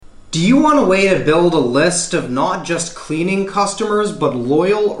Do you want a way to build a list of not just cleaning customers, but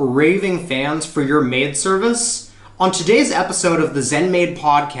loyal, raving fans for your maid service? On today's episode of the Zen Maid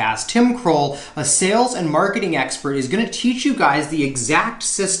podcast, Tim Croll, a sales and marketing expert, is going to teach you guys the exact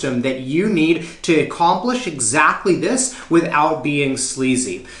system that you need to accomplish exactly this without being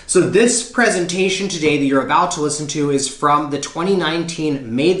sleazy. So this presentation today that you're about to listen to is from the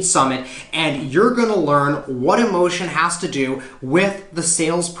 2019 Maid Summit, and you're going to learn what emotion has to do with the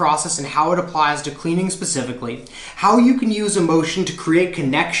sales process and how it applies to cleaning specifically, how you can use emotion to create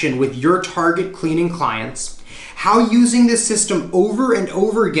connection with your target cleaning clients, how using this system over and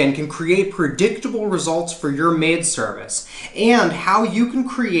over again can create predictable results for your maid service, and how you can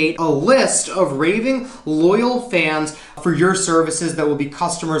create a list of raving, loyal fans for your services that will be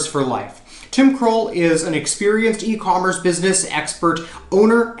customers for life. Tim Croll is an experienced e-commerce business expert,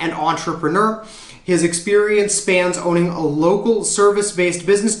 owner, and entrepreneur. His experience spans owning a local service-based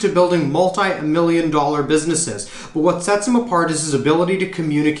business to building multi-million-dollar businesses. But what sets him apart is his ability to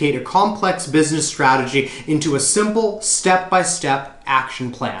communicate a complex business strategy into a simple, step-by-step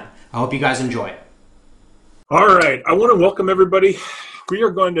action plan. I hope you guys enjoy it. All right. I want to welcome everybody. We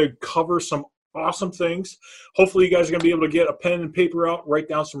are going to cover some awesome things. Hopefully you guys are going to be able to get a pen and paper out, write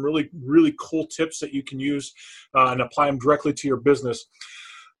down some really cool tips that you can use and apply them directly to your business.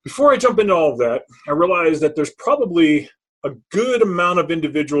 Before I jump into all of that, I realize that there's probably a good amount of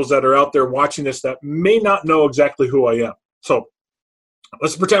individuals that are out there watching this that may not know exactly who I am. So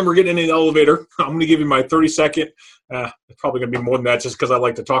let's pretend we're getting in the elevator. I'm going to give you my 30-second. It's probably going to be more than that just because I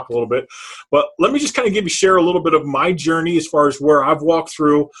like to talk a little bit. But let me just kind of share a little bit of my journey as far as where I've walked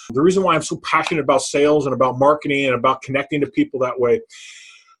through, the reason why I'm so passionate about sales and about marketing and about connecting to people that way.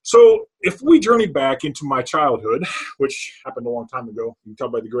 So if we journey back into my childhood, which happened a long time ago, you can tell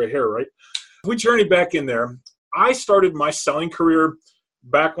by the gray hair, right? If we journey back in there, I started my selling career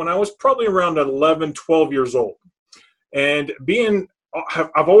back when I was probably around 11, 12 years old. And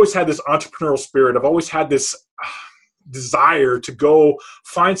I've always had this entrepreneurial spirit. I've always had this desire to go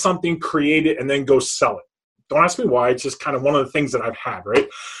find something, create it, and then go sell it. Don't ask me why. It's just kind of one of the things that I've had, right?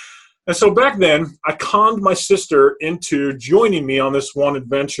 And so back then, I conned my sister into joining me on this one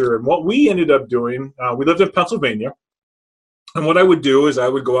adventure. And what we ended up doing, we lived in Pennsylvania. And what I would do is I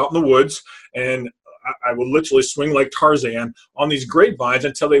would go out in the woods and I would literally swing like Tarzan on these grapevines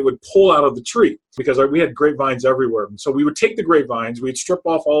until they would pull out of the tree, because we had grapevines everywhere. And so we would take the grapevines, we'd strip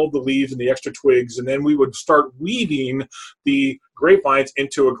off all of the leaves and the extra twigs, and then we would start weaving the grapevines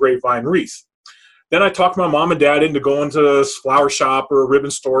into a grapevine wreath. Then I talked my mom and dad into going to a flower shop or a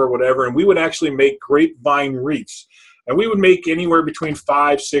ribbon store or whatever, and we would actually make grapevine wreaths. And we would make anywhere between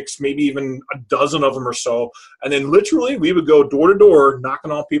 5, 6, maybe even a dozen of them or so. And then literally we would go door to door,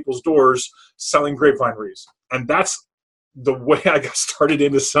 knocking on people's doors, selling grapevine wreaths. And that's the way I got started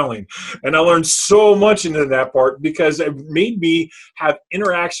into selling. And I learned so much into that part because it made me have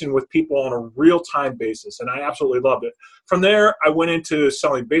interaction with people on a real-time basis. And I absolutely loved it. From there, I went into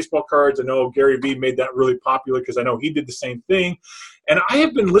selling baseball cards. I know Gary Vee made that really popular because I know he did the same thing. And I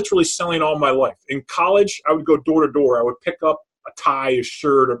have been literally selling all my life. In college, I would go door to door. I would pick up a tie, a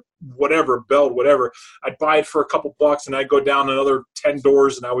shirt, or whatever, a belt, whatever. I'd buy it for a couple bucks and I'd go down another 10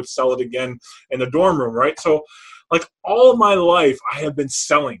 doors and I would sell it again in the dorm room, right? So like all of my life, I have been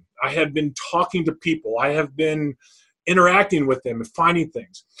selling. I have been talking to people. I have been interacting with them and finding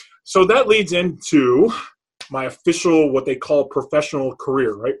things. So that leads into my official, what they call professional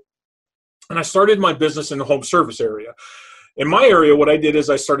career, right? And I started my business in the home service area. In my area, what I did is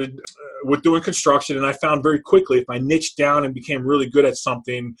I started with doing construction, and I found very quickly if I niched down and became really good at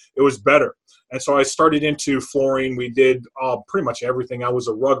something, it was better. And so I started into flooring. We did pretty much everything. I was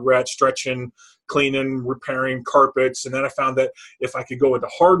a rug rat, stretching, cleaning, repairing carpets. And then I found that if I could go into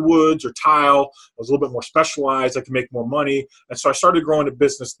hardwoods or tile, I was a little bit more specialized. I could make more money. And so I started growing a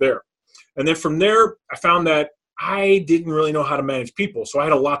business there. And then from there, I found that I didn't really know how to manage people. So I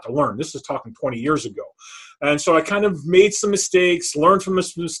had a lot to learn. This is talking 20 years ago. And so I kind of made some mistakes, learned from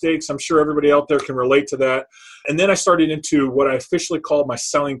those mistakes. I'm sure everybody out there can relate to that. And then I started into what I officially called my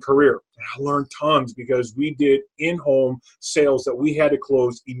selling career. And I learned tons because we did in-home sales that we had to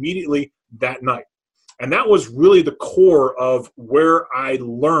close immediately that night. And that was really the core of where I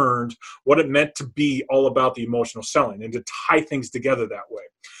learned what it meant to be all about the emotional selling and to tie things together that way.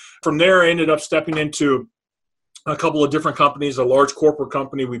 From there, I ended up stepping into a couple of different companies, a large corporate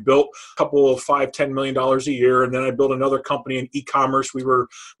company. We built a couple of $5-10 million a year. And then I built another company in e-commerce. We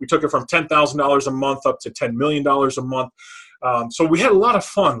took it from $10,000 a month up to $10 million a month. So we had a lot of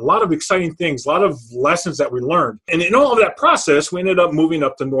fun, a lot of exciting things, a lot of lessons that we learned. And in all of that process, we ended up moving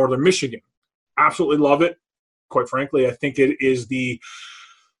up to Northern Michigan. Absolutely love it. Quite frankly, I think it is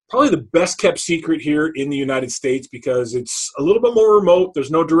probably the best kept secret here in the United States because it's a little bit more remote. There's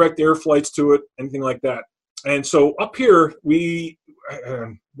no direct air flights to it, anything like that. And so up here,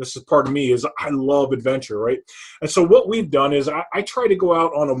 this is part of me, is I love adventure, right? And so what we've done is I try to go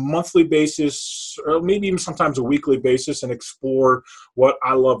out on a monthly basis, or maybe even sometimes a weekly basis, and explore what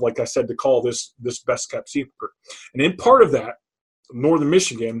I love, like I said, to call this best kept secret. And in part of that, northern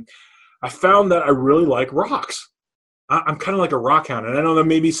Michigan, I found that I really like rocks. I'm kind of like a rock hound, and I know that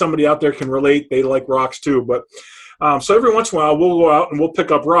maybe somebody out there can relate. They like rocks too, but so every once in a while we'll go out and we'll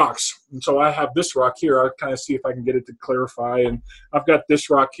pick up rocks. And so I have this rock here. I'll kind of see if I can get it to clarify. And I've got this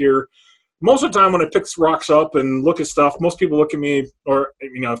rock here. Most of the time when I pick rocks up and look at stuff, most people look at me, or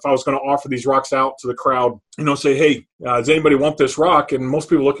if I was going to offer these rocks out to the crowd, say, hey, does anybody want this rock? And most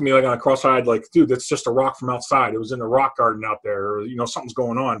people look at me like on a cross-eyed, like, dude, that's just a rock from outside. It was in the rock garden out there, or something's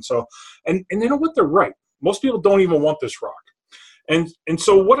going on. So, and you know what? They're right. Most people don't even want this rock. And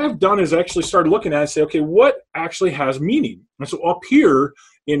so what I've done is actually started looking at it and say, okay, what actually has meaning? And so up here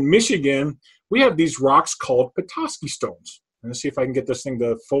in Michigan, we have these rocks called Petoskey stones. Let's see if I can get this thing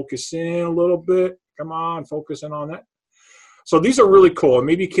to focus in a little bit. Come on, focus in on that. So these are really cool. And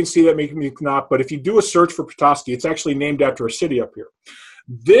maybe you can see that, maybe you cannot. But if you do a search for Petoskey, it's actually named after a city up here.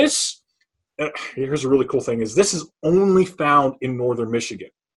 Here's a really cool thing, is this is only found in northern Michigan.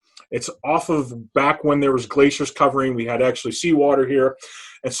 It's off of back when there was glaciers covering. We had actually seawater here.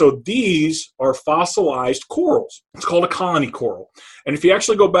 And so these are fossilized corals. It's called a colony coral. And if you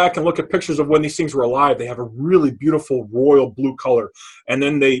actually go back and look at pictures of when these things were alive, they have a really beautiful royal blue color. And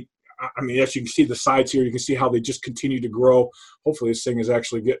then as you can see the sides here, you can see how they just continue to grow. Hopefully this thing is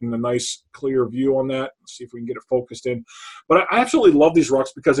actually getting a nice clear view on that. Let's see if we can get it focused in. But I absolutely love these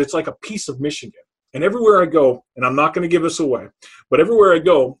rocks because it's like a piece of Michigan. And everywhere I go, and I'm not going to give this away, but everywhere I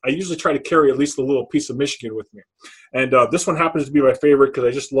go, I usually try to carry at least a little piece of Michigan with me. And this one happens to be my favorite because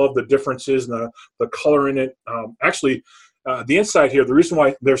I just love the differences and the color in it. The inside here, the reason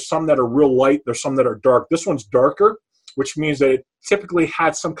why there's some that are real light, there's some that are dark. This one's darker, which means that it typically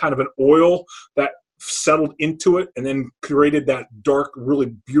had some kind of an oil that settled into it and then created that dark,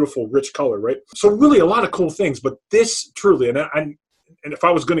 really beautiful, rich color, right? So really a lot of cool things, but this truly, and if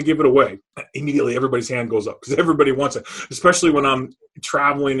I was going to give it away, immediately everybody's hand goes up because everybody wants it, especially when I'm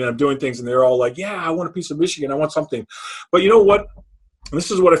traveling and I'm doing things and they're all like, yeah, I want a piece of Michigan. I want something. But you know what?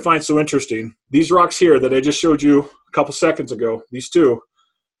 This is what I find so interesting. These rocks here that I just showed you a couple seconds ago, these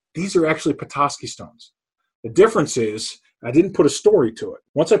are actually Petoskey stones. The difference is I didn't put a story to it.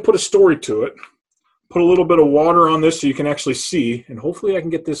 Once I put a story to it, put a little bit of water on this so you can actually see, and hopefully I can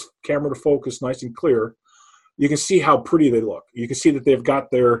get this camera to focus nice and clear. You can see how pretty they look. You can see that they've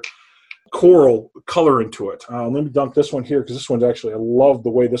got their coral color into it. Let me dump this one here because this one's actually, I love the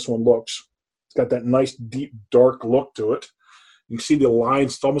way this one looks. It's got that nice, deep, dark look to it. You can see the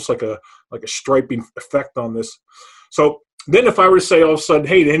lines. It's almost like a striping effect on this. So then if I were to say all of a sudden,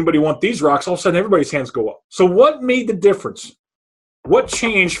 hey, did anybody want these rocks? All of a sudden, everybody's hands go up. So what made the difference? What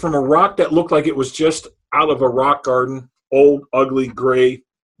changed from a rock that looked like it was just out of a rock garden, old, ugly, gray,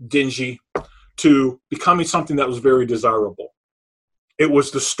 dingy, to becoming something that was very desirable? It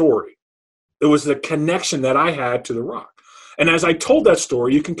was the story. It was the connection that I had to the rock. And as I told that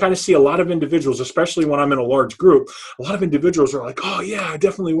story, you can kind of see a lot of individuals, especially when I'm in a large group, a lot of individuals are like, oh yeah, I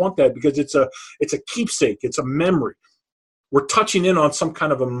definitely want that because it's a keepsake. It's a memory. We're touching in on some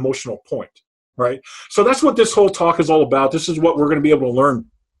kind of emotional point, right? So that's what this whole talk is all about. This is what we're going to be able to learn.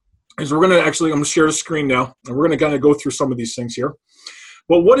 Is I'm going to share the screen now, and we're going to kind of go through some of these things here.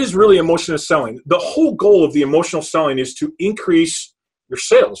 But what is really emotional selling? The whole goal of the emotional selling is to increase your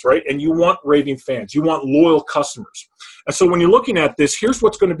sales, right? And you want raving fans. You want loyal customers. And so when you're looking at this, here's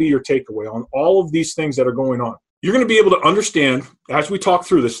what's going to be your takeaway on all of these things that are going on. You're going to be able to understand as we talk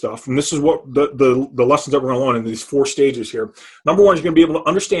through this stuff, and this is what the lessons that we're going to learn in these 4 stages here. Number one is you're going to be able to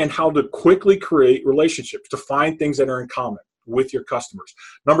understand how to quickly create relationships, to find things that are in common with your customers.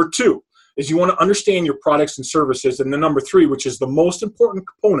 Number 2 is you want to understand your products and services. And then number 3, which is the most important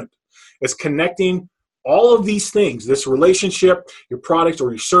component, is connecting all of these things, this relationship, your products or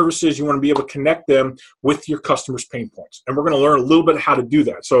your services. You want to be able to connect them with your customers' pain points. And we're going to learn a little bit how to do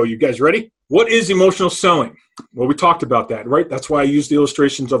that. So you guys ready? What is emotional selling? Well, we talked about that, right? That's why I use the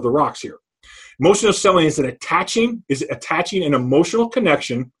illustrations of the rocks here. Emotional selling is attaching an emotional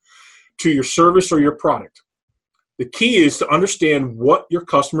connection to your service or your product. The key is to understand what your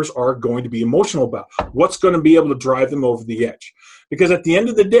customers are going to be emotional about, what's going to be able to drive them over the edge. Because at the end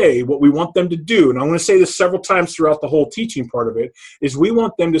of the day, what we want them to do, and I'm going to say this several times throughout the whole teaching part of it, is we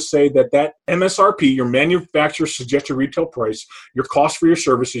want them to say that MSRP, your manufacturer suggested retail price, your cost for your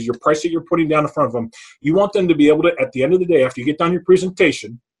services, your price that you're putting down in front of them, you want them to be able to, at the end of the day, after you get done your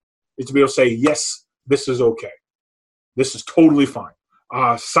presentation, is to be able to say, yes, this is okay. This is totally fine.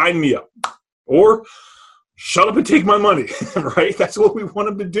 Sign me up. Or shut up and take my money, right? That's what we want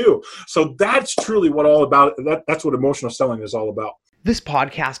them to do. So that's truly what all about, that's what emotional selling is all about. This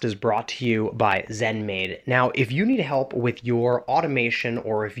podcast is brought to you by ZenMaid. Now, if you need help with your automation,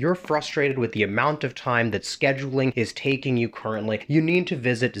 or if you're frustrated with the amount of time that scheduling is taking you currently, you need to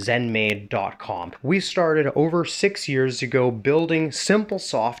visit zenmaid.com. We started over 6 years ago building simple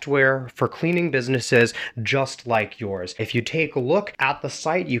software for cleaning businesses just like yours. If you take a look at the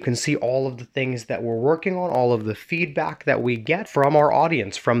site, you can see all of the things that we're working on, all of the feedback that we get from our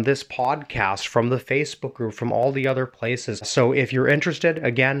audience, from this podcast, from the Facebook group, from all the other places. So if you're interested,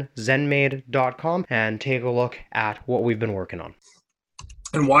 again, zenmaid.com, and take a look at what we've been working on.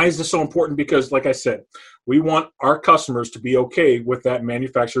 And why is this so important? Because, like I said, we want our customers to be okay with that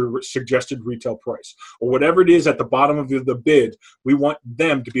manufacturer suggested retail price, or whatever it is at the bottom of the bid. We want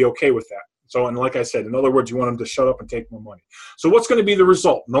them to be okay with that. So, and like I said, in other words, you want them to shut up and take more money. So what's going to be the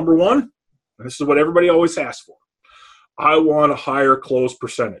result? Number one, and this is what everybody always asks for, I want a higher close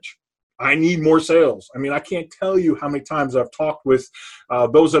percentage. I need more sales. I mean, I can't tell you how many times I've talked with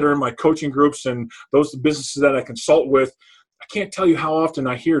those that are in my coaching groups and those businesses that I consult with. I can't tell you how often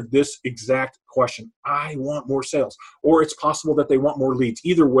I hear this exact question. I want more sales. Or it's possible that they want more leads.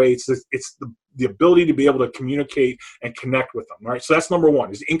 Either way, it's the ability to be able to communicate and connect with them. Right? So that's number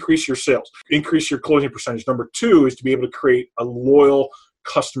one, is increase your sales, increase your closing percentage. Number two is to be able to create a loyal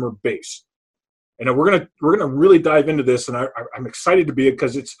customer base. And we're gonna really dive into this, and I'm excited to be it,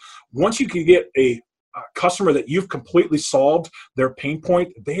 because it's once you can get a customer that you've completely solved their pain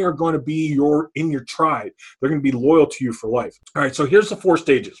point, they are going to be in your tribe. They're going to be loyal to you for life. All right, so here's the 4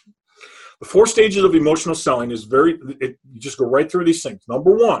 stages. The 4 stages of emotional selling is you just go right through these things.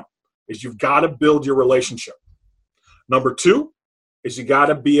 Number 1 is you've got to build your relationship. Number 2 is you got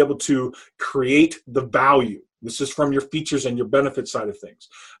to be able to create the value. This is from your features and your benefit side of things.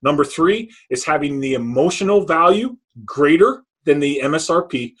 Number 3 is having the emotional value greater than the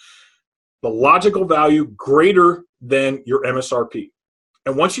MSRP, the logical value greater than your MSRP.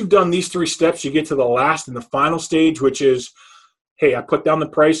 And once you've done these 3 steps, you get to the last and the final stage, which is, hey, I put down the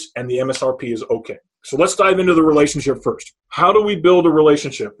price and the MSRP is okay. So let's dive into the relationship first. How do we build a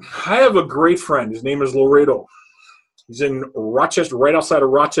relationship? I have a great friend. His name is Laredo. He's in Rochester, right outside of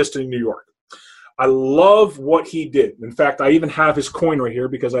Rochester, New York. I love what he did. In fact, I even have his coin right here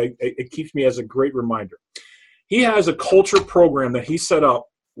because it keeps me as a great reminder. He has a culture program that he set up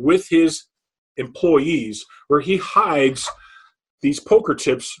with his employees where he hides these poker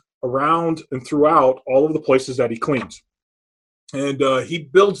chips around and throughout all of the places that he cleans. And he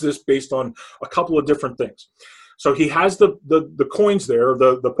builds this based on a couple of different things. So he has the coins there,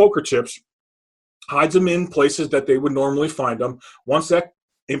 the poker chips, hides them in places that they would normally find them. Once that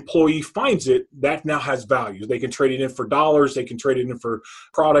employee finds it, that now has value. They can trade it in for dollars, they can trade it in for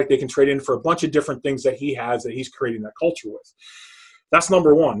product, they can trade it in for a bunch of different things that he has that he's creating that culture with. That's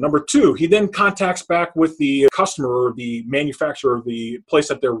number 1. Number 2, he then contacts back with the customer or the manufacturer of the place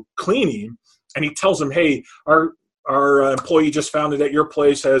that they're cleaning, and he tells them, hey, our employee just found it at your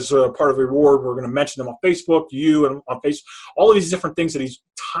place as part of a reward. We're going to mention them on Facebook, you and on Facebook, all of these different things that he's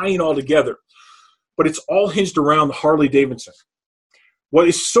tying all together. But it's all hinged around the Harley Davidson. What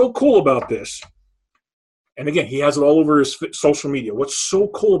is so cool about this, and again, he has it all over his social media. What's so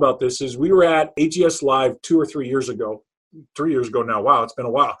cool about this is we were at AGS Live 2 or 3 years ago. 3 years ago now. Wow, it's been a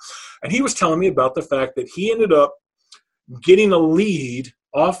while. And he was telling me about the fact that he ended up getting a lead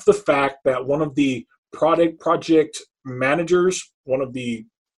off the fact that one of the project managers, one of the,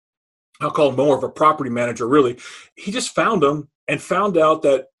 I'll call him more of a property manager, really, he just found him and found out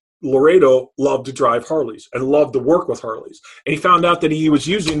that Laredo loved to drive Harleys and loved to work with Harleys. And he found out that he was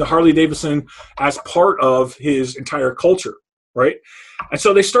using the Harley Davidson as part of his entire culture, right? And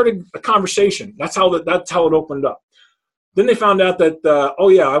so they started a conversation. That's how it opened up. Then they found out that, oh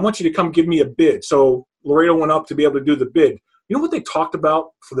yeah, I want you to come give me a bid. So Laredo went up to be able to do the bid. You know what they talked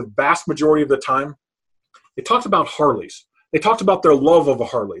about for the vast majority of the time? They talked about Harleys. They talked about their love of a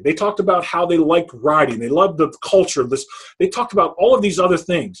Harley. They talked about how they liked riding. They loved the culture of this. They talked about all of these other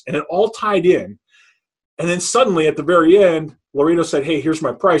things, and it all tied in. And then suddenly at the very end, Laredo said, hey, here's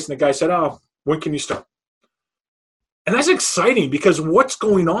my price. And the guy said, oh, when can you start? And that's exciting because what's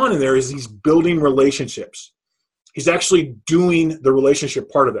going on in there is he's building relationships. He's actually doing the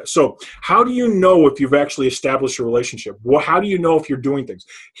relationship part of that. So how do you know if you've actually established a relationship? Well, how do you know if you're doing things?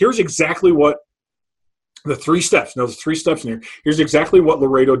 Here's exactly what the 3 steps. Now, there's 3 steps in here. Here's exactly what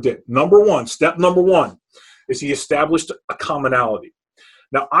Laredo did. Step number one is he established a commonality.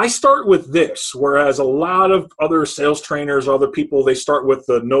 Now, I start with this, whereas a lot of other sales trainers, other people, they start with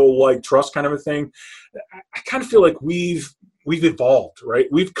the know, like, trust kind of a thing. I kind of feel like we've evolved, right?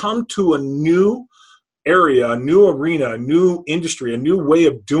 We've come to a new area, a new arena, a new industry, a new way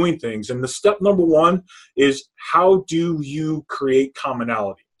of doing things. And the step number one is, how do you create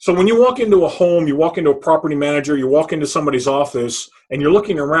commonality? So when you walk into a home, you walk into a property manager, you walk into somebody's office, and you're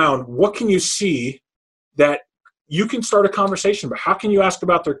looking around, what can you see that you can start a conversation about? How can you ask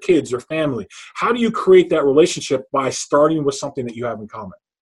about their kids, their family? How do you create that relationship? By starting with something that you have in common.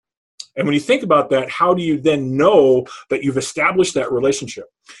 And when you think about that, how do you then know that you've established that relationship?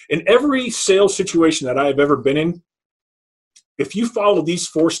 In every sales situation that I've ever been in, if you follow these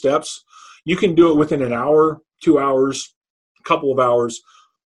 4 steps, you can do it within an hour, 2 hours, a couple of hours.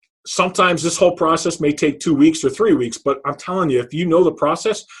 Sometimes this whole process may take 2 weeks or 3 weeks, but I'm telling you, if you know the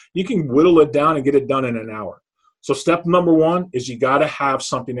process, you can whittle it down and get it done in an hour. So step number one is you got to have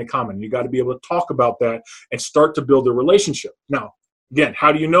something in common. You got to be able to talk about that and start to build a relationship. Now, again,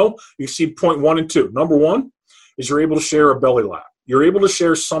 how do you know? You see point 1 and 2. Number 1 is you're able to share a belly laugh. You're able to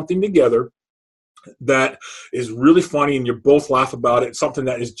share something together that is really funny and you both laugh about it, something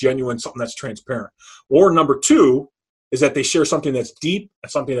that is genuine, something that's transparent. Or number 2 is that they share something that's deep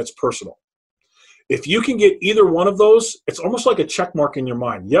and something that's personal. If you can get either one of those, it's almost like a check mark in your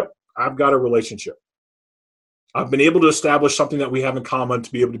mind. Yep, I've got a relationship. I've been able to establish something that we have in common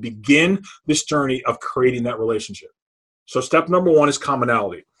to be able to begin this journey of creating that relationship. So step number 1 is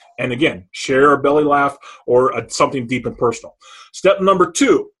commonality. And again, share a belly laugh or something deep and personal. Step number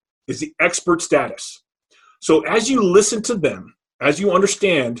 2 is the expert status. So as you listen to them, as you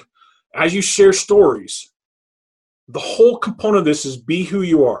understand, as you share stories, the whole component of this is be who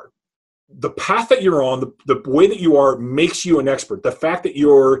you are. The path that you're on, the way that you are makes you an expert. The fact that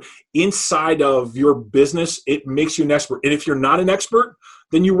you're inside of your business, it makes you an expert. And if you're not an expert,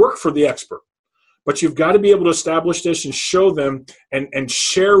 then you work for the expert. But you've got to be able to establish this and show them and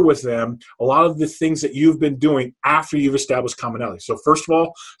share with them a lot of the things that you've been doing after you've established commonality. So first of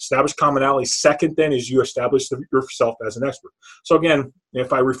all, establish commonality. Second then is you establish yourself as an expert. So again,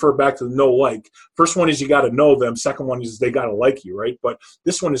 if I refer back to the know like, first one is you got to know them. Second one is they got to like you, right? But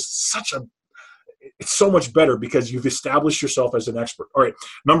this one is it's so much better because you've established yourself as an expert. All right,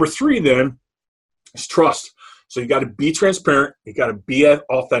 number 3 then is trust. So you got to be transparent. You got to be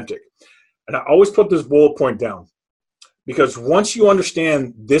authentic. And I always put this bullet point down because once you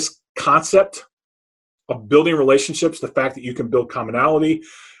understand this concept of building relationships, the fact that you can build commonality,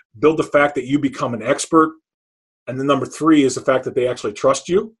 build the fact that you become an expert, and then number 3 is the fact that they actually trust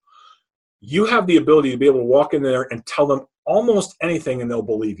you, you have the ability to be able to walk in there and tell them almost anything and they'll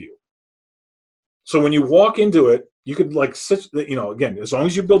believe you. So when you walk into it, you could again, as long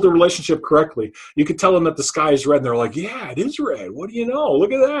as you build the relationship correctly, you could tell them that the sky is red and they're like, yeah, it is red. What do you know?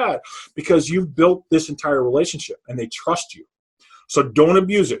 Look at that. Because you've built this entire relationship and they trust you. So don't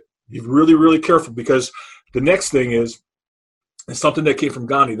abuse it. Be really, really careful because the next thing is something that came from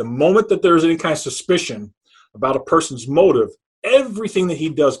Gandhi. The moment that there's any kind of suspicion about a person's motive, everything that he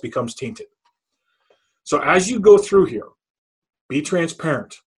does becomes tainted. So as you go through here, be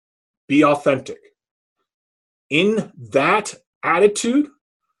transparent, be authentic. In that attitude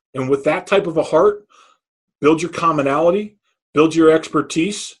and with that type of a heart, build your commonality, build your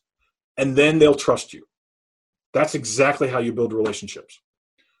expertise, and then they'll trust you. That's exactly how you build relationships.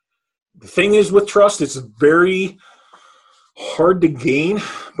 The thing is with trust, it's very hard to gain,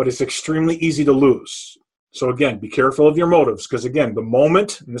 but it's extremely easy to lose. So again, be careful of your motives because again, the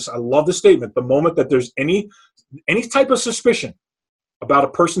moment, and I love this statement, the moment that there's any type of suspicion about a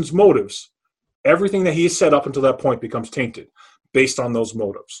person's motives, everything that he has said up until that point becomes tainted based on those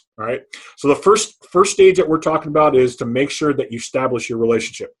motives. All right. So the first stage that we're talking about is to make sure that you establish your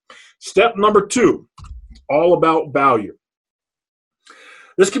relationship. Step number 2, all about value.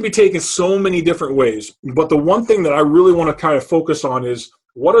 This can be taken so many different ways, but the one thing that I really want to kind of focus on is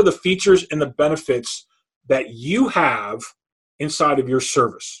what are the features and the benefits that you have inside of your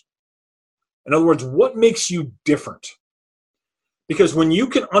service? In other words, what makes you different? Because when you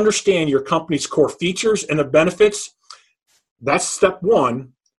can understand your company's core features and the benefits, that's step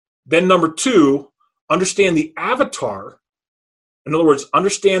 1. Then number 2, understand the avatar. In other words,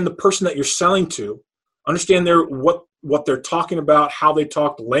 understand the person that you're selling to, understand what they're talking about, how they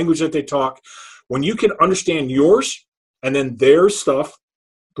talk, the language that they talk. When you can understand yours and then their stuff,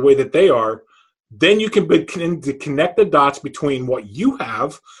 the way that they are, then you can begin to connect the dots between what you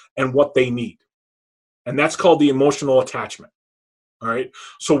have and what they need. And that's called the emotional attachment. All right.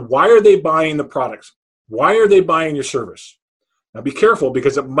 So why are they buying the products? Why are they buying your service? Now be careful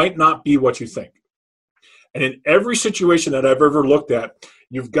because it might not be what you think. And in every situation that I've ever looked at,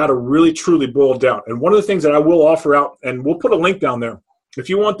 you've got to really truly boil it down. And one of the things that I will offer out, and we'll put a link down there, if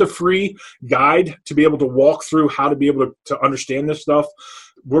you want the free guide to be able to walk through how to be able to understand this stuff,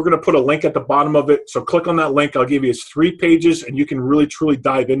 we're going to put a link at the bottom of it. So click on that link. I'll give you 3 pages, and you can really truly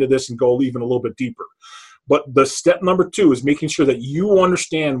dive into this and go even a little bit deeper. But the step number 2 is making sure that you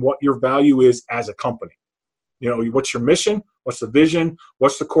understand what your value is as a company. You know, what's your mission? What's the vision?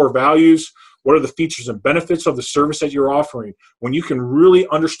 What's the core values? What are the features and benefits of the service that you're offering? When you can really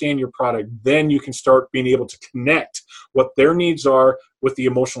understand your product, then you can start being able to connect what their needs are with the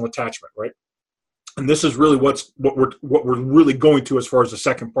emotional attachment, right? And this is really what we're really going to as far as the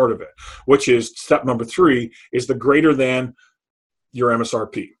second part of it, which is step number 3 is the greater than your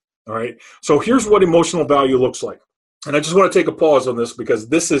MSRP. All right. So here's what emotional value looks like. And I just want to take a pause on this because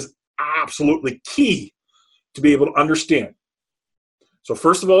this is absolutely key to be able to understand. So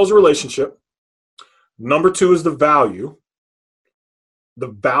first of all is a relationship. Number 2 is the value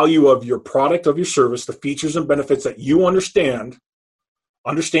of your product, of your service, the features and benefits that you understand,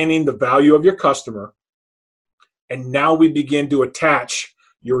 understanding the value of your customer. And now we begin to attach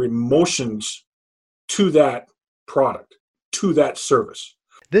your emotions to that product, to that service.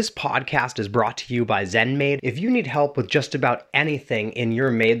 This podcast is brought to you by ZenMaid. If you need help with just about anything in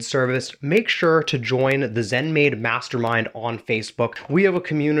your maid service, make sure to join the ZenMaid Mastermind on Facebook. We have a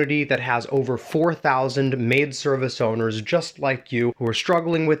community that has over 4,000 maid service owners just like you who are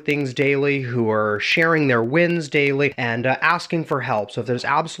struggling with things daily, who are sharing their wins daily, and asking for help. So if there's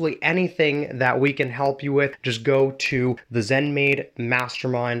absolutely anything that we can help you with, just go to the ZenMaid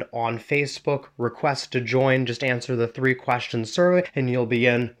Mastermind on Facebook, request to join, just answer the 3 question survey, and you'll be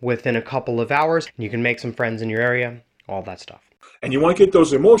in within a couple of hours, and you can make some friends in your area, all that stuff. And you want to get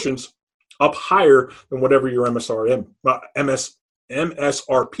those emotions up higher than whatever your MSRP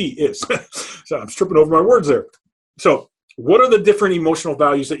is. So I'm tripping over my words there. So what are the different emotional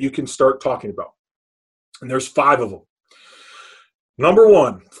values that you can start talking about? And there's 5 of them. Number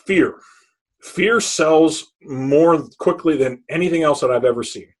 1, fear. Fear sells more quickly than anything else that I've ever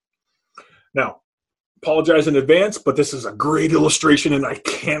seen. Now, apologize in advance, but this is a great illustration and I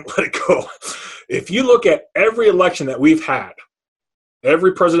can't let it go. If you look at every election that we've had,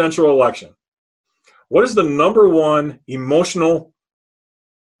 every presidential election, what is the number 1 emotional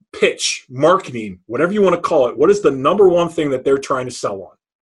pitch, marketing, whatever you want to call it? What is the number 1 thing that they're trying to sell on?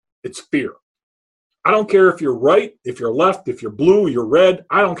 It's fear. I don't care if you're right, if you're left, if you're blue, you're red.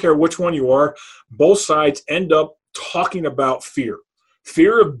 I don't care which one you are. Both sides end up talking about fear.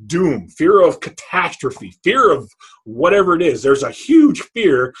 Fear of doom, fear of catastrophe, fear of whatever it is. There's a huge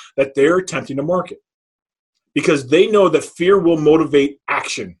fear that they're attempting to market because they know that fear will motivate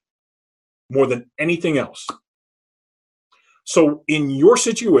action more than anything else. So in your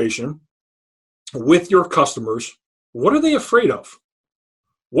situation with your customers, what are they afraid of?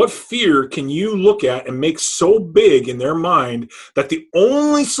 What fear can you look at and make so big in their mind that the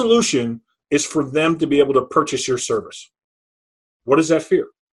only solution is for them to be able to purchase your service? What is that fear?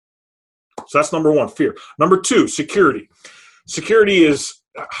 So that's number 1, fear. Number 2, security. Security is,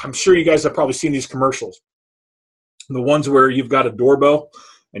 I'm sure you guys have probably seen these commercials. The ones where you've got a doorbell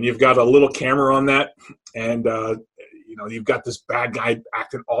and you've got a little camera on that and you've got this bad guy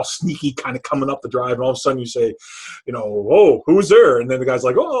acting all sneaky kind of coming up the drive and all of a sudden you say, whoa, who's there? And then the guy's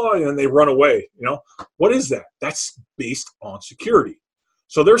like, oh, and then they run away. What is that? That's based on security.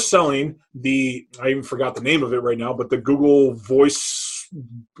 So they're selling I even forgot the name of it right now, but the Google Voice,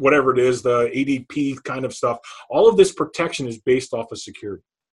 whatever it is, the ADP kind of stuff. All of this protection is based off of security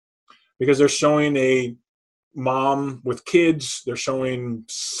because they're showing a mom with kids. They're showing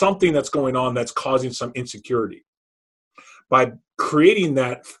something that's going on that's causing some insecurity. By creating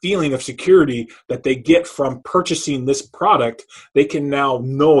that feeling of security that they get from purchasing this product, they can now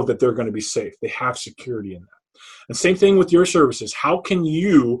know that they're going to be safe. They have security in that. And same thing with your services. How can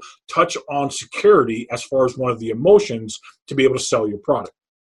you touch on security as far as one of the emotions to be able to sell your product?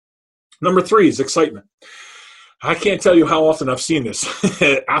 Number 3 is excitement. I can't tell you how often I've seen this.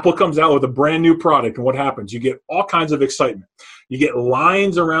 Apple comes out with a brand new product, and what happens? You get all kinds of excitement. You get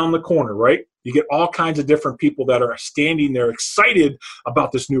lines around the corner, right? You get all kinds of different people that are standing there excited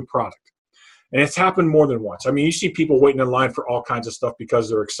about this new product. And it's happened more than once. I mean, you see people waiting in line for all kinds of stuff because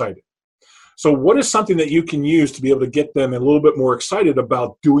they're excited. So what is something that you can use to be able to get them a little bit more excited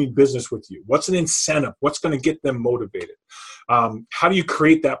about doing business with you? What's an incentive? What's going to get them motivated? How do you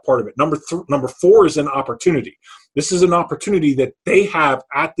create that part of it? Number 4 is an opportunity. This is an opportunity that they have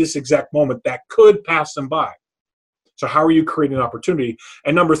at this exact moment that could pass them by. So how are you creating an opportunity?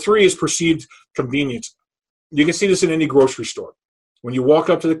 And number 3 is perceived convenience. You can see this in any grocery store. When you walk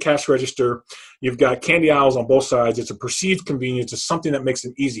up to the cash register, you've got candy aisles on both sides. It's a perceived convenience. It's something that makes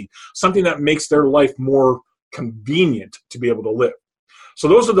it easy, something that makes their life more convenient to be able to live. So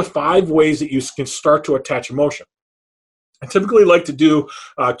those are the 5 ways that you can start to attach emotion. I typically like to do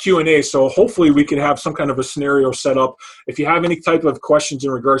Q&A, so hopefully we can have some kind of a scenario set up. If you have any type of questions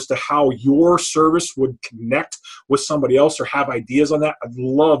in regards to how your service would connect with somebody else or have ideas on that, I'd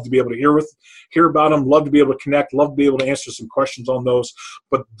love to be able to hear about them, love to be able to connect, love to be able to answer some questions on those.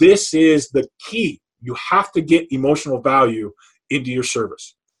 But this is the key. You have to get emotional value into your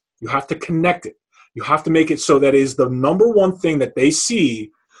service. You have to connect it. You have to make it so that is the number one thing that they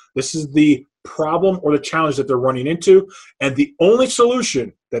see. This is the problem or the challenge that they're running into, and the only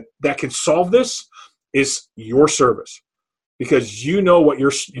solution that can solve this is your service, because you know what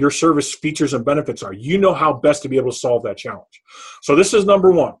your service features and benefits are. You know how best to be able to solve that challenge. So this is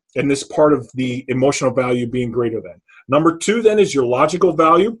number 1, and this part of the emotional value being greater than. Number 2 then is your logical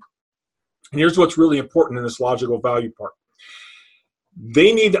value, and here's what's really important in this logical value part.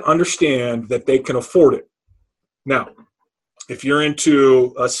 They need to understand that they can afford it. Now, if you're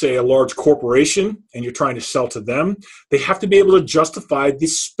into, let's say, a large corporation and you're trying to sell to them, they have to be able to justify the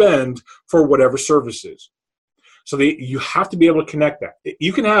spend for whatever service is. So you have to be able to connect that.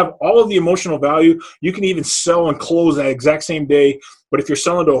 You can have all of the emotional value. You can even sell and close that exact same day. But if you're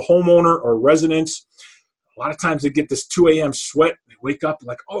selling to a homeowner or residents, a lot of times they get this 2 a.m. sweat. They wake up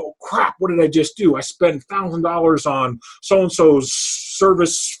like, oh, crap, what did I just do? I spent $1,000 on so-and-so's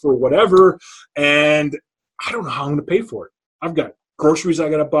service for whatever, and I don't know how I'm going to pay for it. I've got groceries I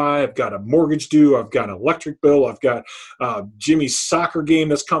got to buy. I've got a mortgage due. I've got an electric bill. I've got Jimmy's soccer game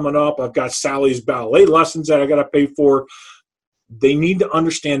that's coming up. I've got Sally's ballet lessons that I got to pay for. They need to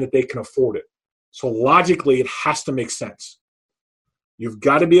understand that they can afford it. So logically, it has to make sense. You've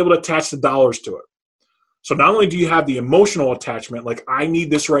got to be able to attach the dollars to it. So not only do you have the emotional attachment, like I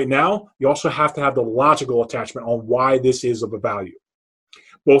need this right now, you also have to have the logical attachment on why this is of a value,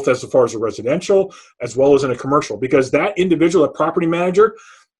 both as far as a residential as well as in a commercial, because that individual, that property manager,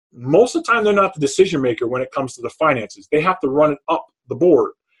 most of the time they're not the decision maker when it comes to the finances. They have to run it up the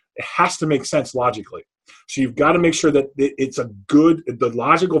board. It has to make sense logically. So you've got to make sure that it's the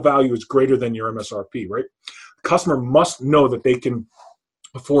logical value is greater than your MSRP, right? The customer must know that they can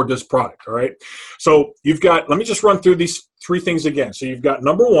afford this product, all right? So let me just run through these 3 things again. So you've got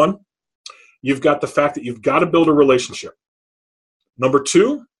number 1, you've got the fact that you've got to build a relationship. Number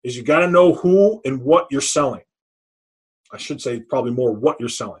 2 is you got to know who and what you're selling. I should say probably more what you're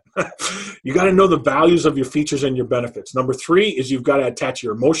selling. You got to know the values of your features and your benefits. Number 3 is you've got to attach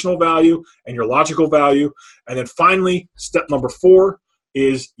your emotional value and your logical value. And then finally, step number 4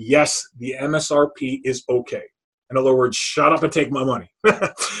 is, yes, the MSRP is okay. In other words, shut up and take my money.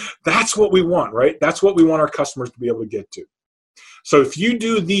 That's what we want, right? That's what we want our customers to be able to get to. So if you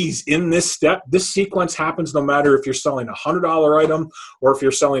do these in this step, this sequence happens no matter if you're selling a $100 item or if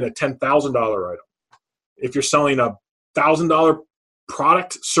you're selling a $10,000 item. If you're selling a $1,000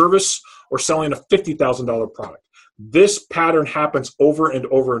 product service or selling a $50,000 product. This pattern happens over and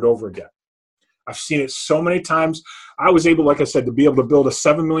over and over again. I've seen it so many times. I was able, like I said, to be able to build a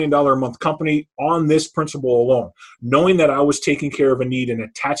 $7 million a month company on this principle alone, knowing that I was taking care of a need and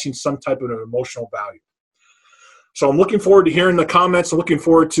attaching some type of an emotional value. So I'm looking forward to hearing the comments. I'm looking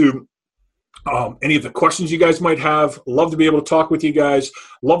forward to any of the questions you guys might have. Love to be able to talk with you guys.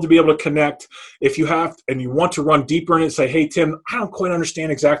 Love to be able to connect. If you have and you want to run deeper in it and say, hey, Tim, I don't quite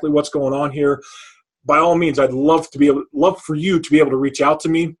understand exactly what's going on here, by all means, I'd love for you to be able to reach out to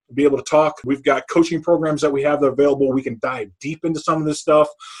me, be able to talk. We've got coaching programs that we have that are available. We can dive deep into some of this stuff.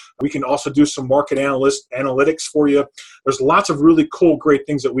 We can also do some market analytics for you. There's lots of really cool, great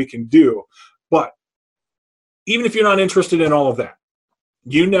things that we can do. But even if you're not interested in all of that,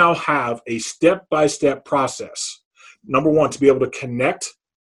 you now have a step-by-step process. Number 1, to be able to connect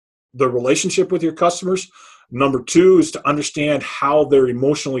the relationship with your customers. Number 2 is to understand how they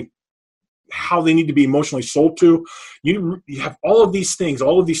need to be emotionally sold to. You have all of these things,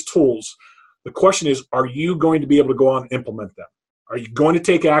 all of these tools. The question is, are you going to be able to go out and implement them? Are you going to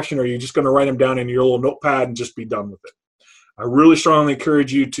take action, or are you just going to write them down in your little notepad and just be done with it? I really strongly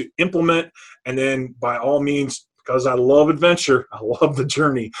encourage you to implement, and then by all means, because I love adventure, I love the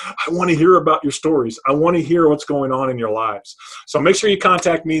journey, I want to hear about your stories. I want to hear what's going on in your lives. So make sure you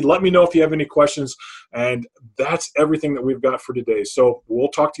contact me. Let me know if you have any questions, and that's everything that we've got for today. So we'll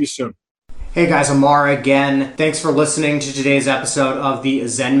talk to you soon. Hey guys, Amar again. Thanks for listening to today's episode of the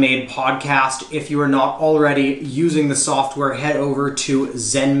ZenMade podcast. If you are not already using the software, head over to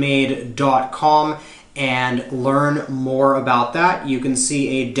zenmade.com and learn more about that. You can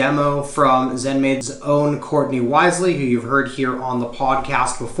see a demo from ZenMade's own Courtney Wisely, who you've heard here on the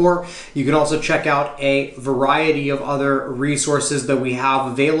podcast before. You can also check out a variety of other resources that we have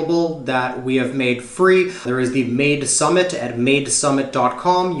available that we have made free. There is the Made Summit at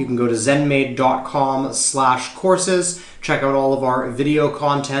madesummit.com. You can go to zenmade.com/courses. Check out all of our video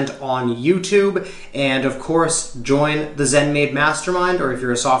content on YouTube, and of course, join the ZenMade Mastermind, or if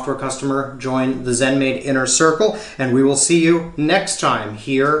you're a software customer, join the ZenMade Inner Circle, and we will see you next time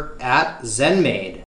here at ZenMade.